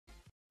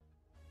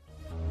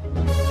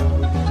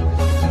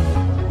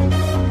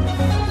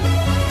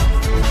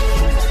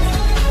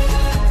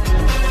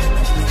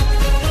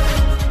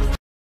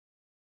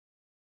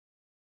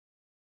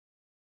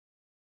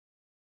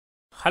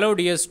Hello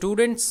dear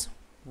students,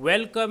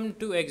 welcome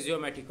to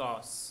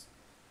Axiomatikos.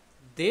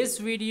 This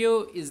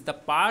video is the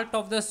part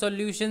of the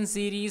solution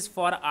series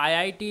for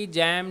IIT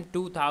JAM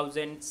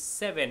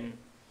 2007.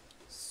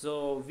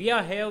 So we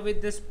are here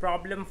with this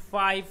problem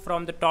 5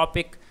 from the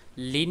topic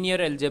linear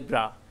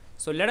algebra.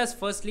 So let us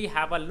firstly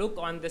have a look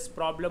on this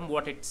problem,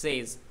 what it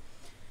says.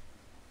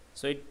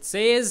 So it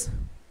says,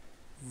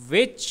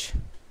 which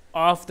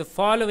of the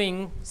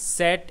following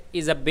set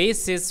is a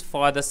basis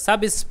for the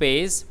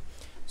subspace?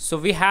 So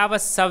we have a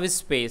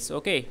subspace.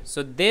 Okay,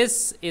 so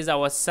this is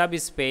our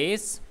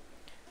subspace.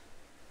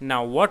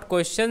 Now what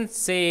question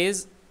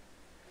says,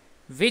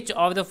 which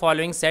of the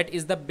following set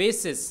is the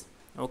basis?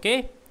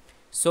 Okay,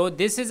 so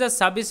this is a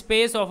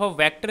subspace of a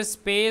vector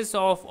space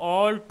of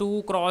all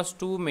 2 cross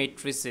 2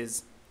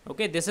 matrices.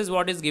 Okay, this is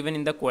what is given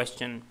in the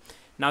question.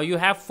 Now you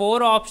have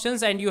 4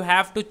 options and you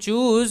have to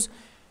choose,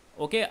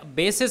 okay,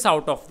 basis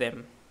out of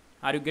them.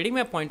 Are you getting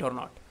my point or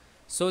not?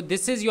 So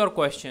this is your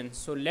question.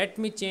 So let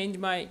me change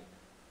my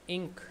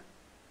ink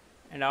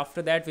and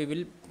after that we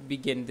will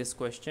begin this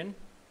question.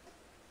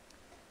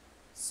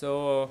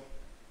 So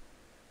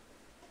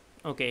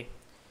okay,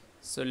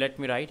 so let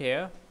me write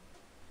here.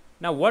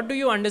 Now what do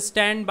you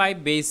understand by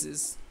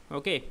basis?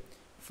 Okay,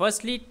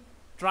 firstly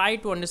try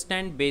to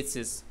understand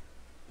basis.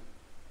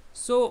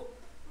 So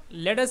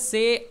let us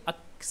say a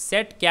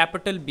set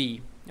capital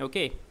B.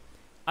 Okay,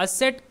 a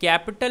set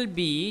capital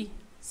B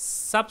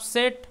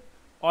subset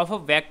of a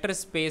vector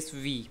space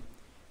V.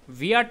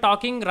 We are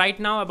talking right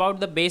now about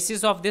the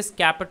basis of this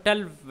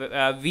capital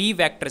V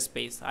vector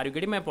space. Are you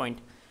getting my point?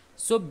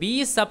 So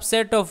B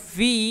subset of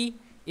V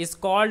is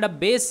called a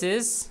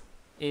basis,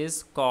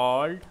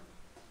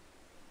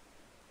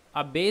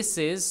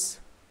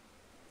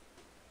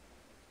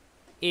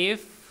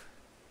 if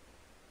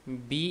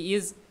B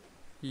is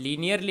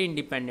linearly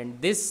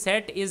independent. This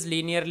set is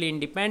linearly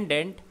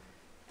independent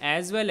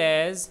as well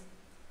as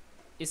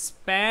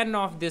span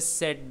of this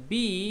set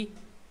B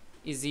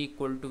is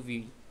equal to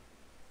V.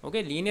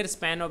 Okay, linear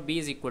span of B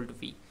is equal to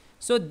V.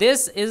 So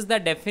this is the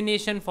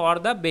definition for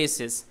the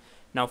basis.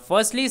 Now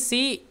firstly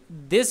see,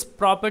 this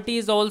property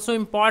is also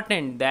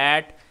important,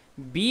 that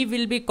B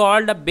will be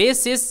called a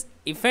basis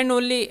if and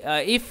only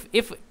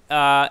if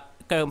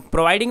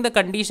providing the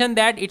condition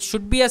that it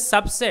should be a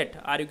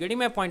subset. Are you getting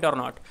my point or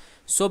not?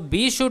 So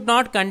B should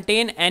not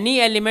contain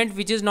any element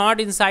which is not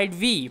inside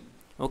V.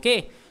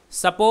 Okay,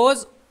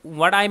 suppose,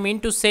 what I mean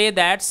to say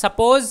that,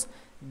 suppose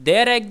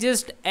there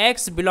exists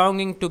X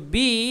belonging to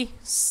B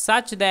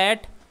such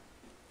that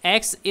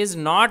X is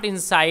not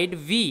inside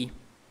V.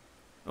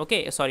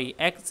 Okay, sorry,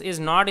 X is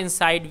not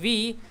inside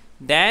V,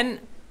 then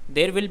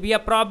there will be a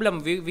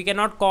problem. We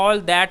cannot call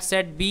that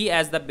set B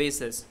as the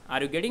basis.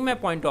 Are you getting my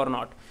point or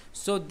not?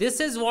 So this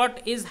is what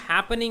is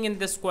happening in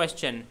this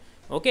question.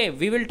 Okay,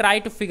 we will try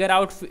to figure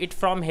out it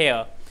from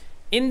here.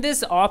 In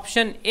this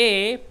option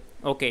A,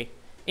 okay,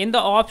 in the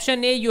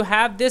option A you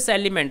have this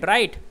element,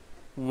 right?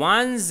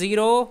 1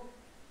 0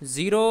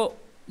 0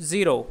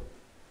 0.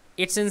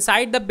 It's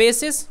inside the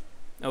basis.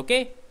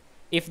 Okay,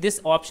 if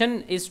this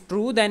option is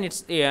true, then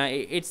it's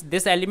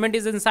this element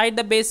is inside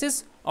the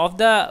basis of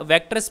the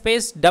vector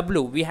space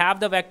W. We have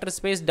the vector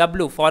space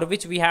W for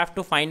which we have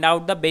to find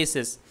out the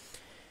basis.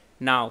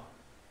 Now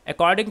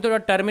according to the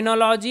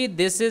terminology,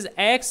 this is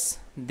X,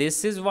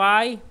 this is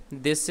Y,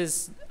 this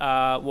is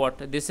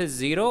this is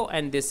 0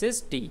 and this is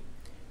T.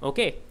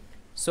 Okay,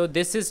 so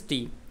this is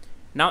T.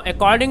 Now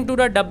according to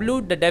the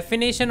W, the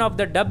definition of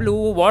the W,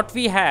 what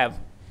we have,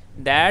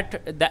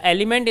 that the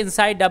element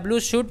inside W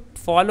should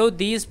follow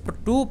these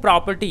 2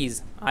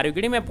 properties. Are you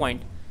getting my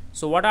point?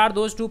 So what are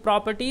those 2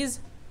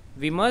 properties?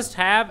 We must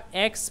have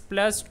X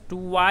plus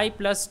 2Y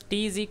plus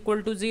T is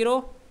equal to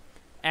 0,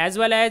 as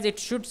well as it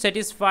should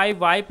satisfy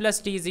Y plus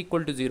T is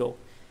equal to 0.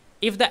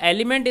 If the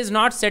element is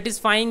not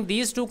satisfying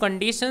these 2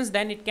 conditions,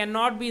 then it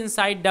cannot be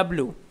inside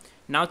W.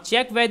 Now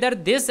check whether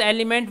this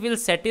element will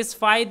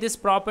satisfy this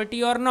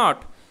property or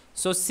not.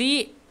 So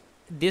see,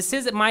 this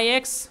is my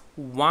X,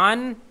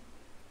 1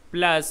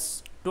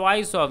 plus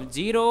twice of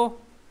 0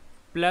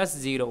 plus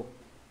 0.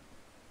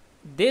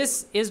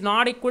 This is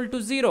not equal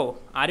to 0.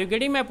 Are you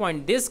getting my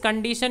point? This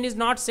condition is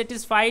not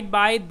satisfied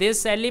by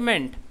this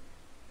element,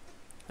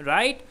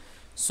 right?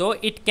 So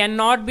it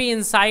cannot be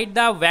inside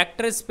the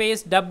vector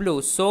space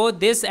W. So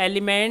this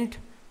element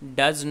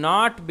does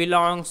not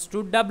belongs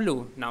to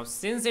W. Now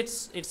since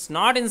it's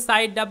not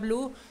inside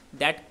W,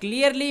 that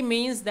clearly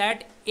means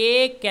that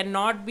A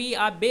cannot be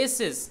a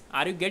basis.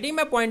 Are you getting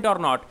my point or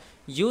not?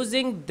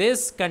 Using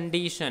this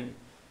condition.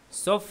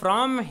 So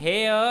from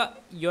here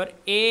your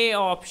A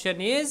option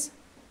is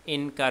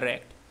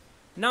incorrect.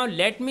 Now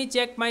let me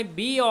check my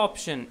B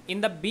option.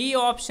 In the B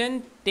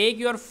option, take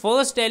your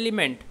first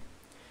element.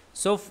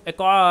 So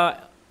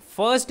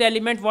first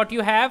element, what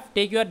you have,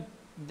 take your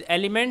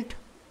element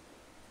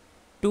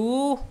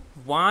 2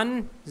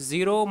 1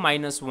 0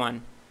 minus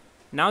 1.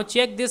 Now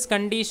check this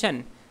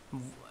condition,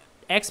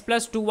 X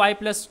plus 2Y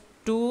plus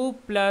 2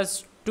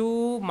 plus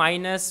 2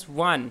 minus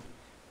 1.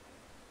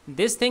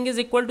 this thing is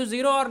equal to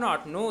 0 or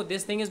not? No,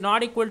 this thing is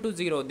not equal to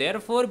 0.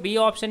 Therefore, B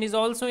option is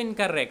also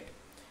incorrect.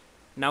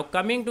 Now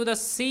coming to the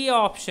C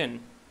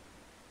option.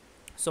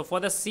 So for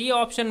the C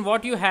option,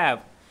 what you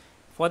have?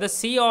 For the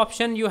C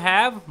option, you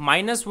have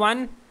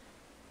 -1,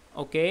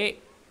 okay,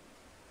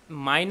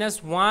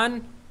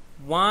 -1,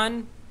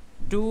 1,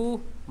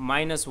 2,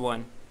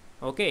 -1,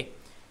 okay.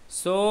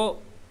 So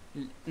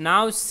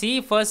now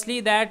see firstly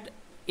that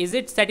is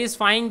it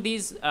satisfying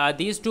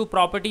these two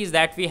properties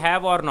that we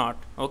have or not,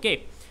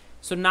 okay.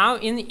 So now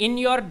in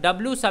your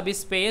W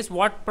subspace,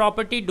 what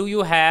property do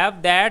you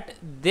have that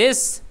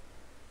this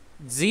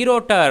 0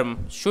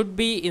 term should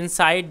be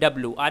inside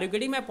W? Are you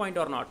getting my point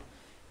or not?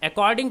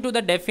 According to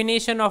the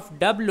definition of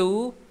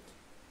W,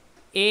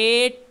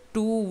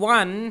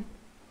 A21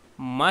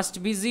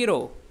 must be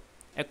 0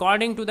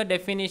 according to the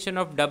definition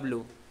of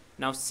W.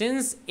 Now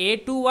since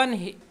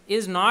A21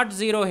 is not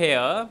 0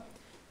 here,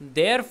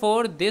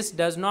 therefore this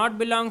does not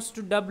belongs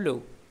to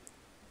W.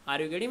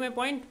 Are you getting my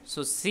point?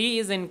 So C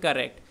is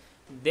incorrect.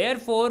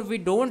 Therefore we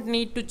don't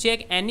need to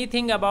check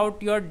anything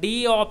about your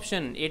D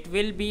option. It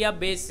will be a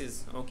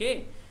basis,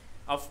 okay.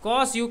 Of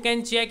course you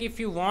can check if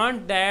you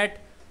want that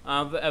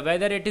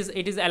whether it is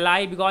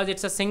Li, because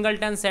it's a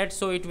singleton set,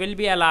 so it will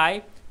be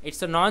Li.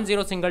 It's a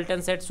non-zero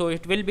singleton set, so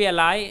it will be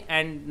Li.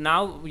 And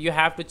now you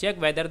have to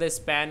check whether the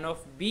span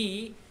of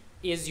B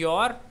is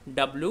your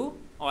W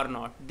or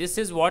not. This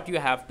is what you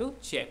have to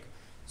check.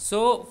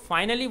 So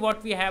finally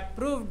what we have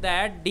proved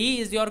that D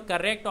is your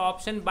correct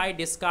option by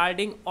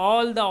discarding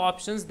all the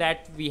options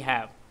that we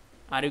have.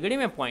 Are you getting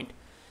my point?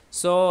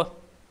 So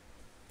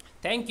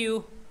thank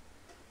you.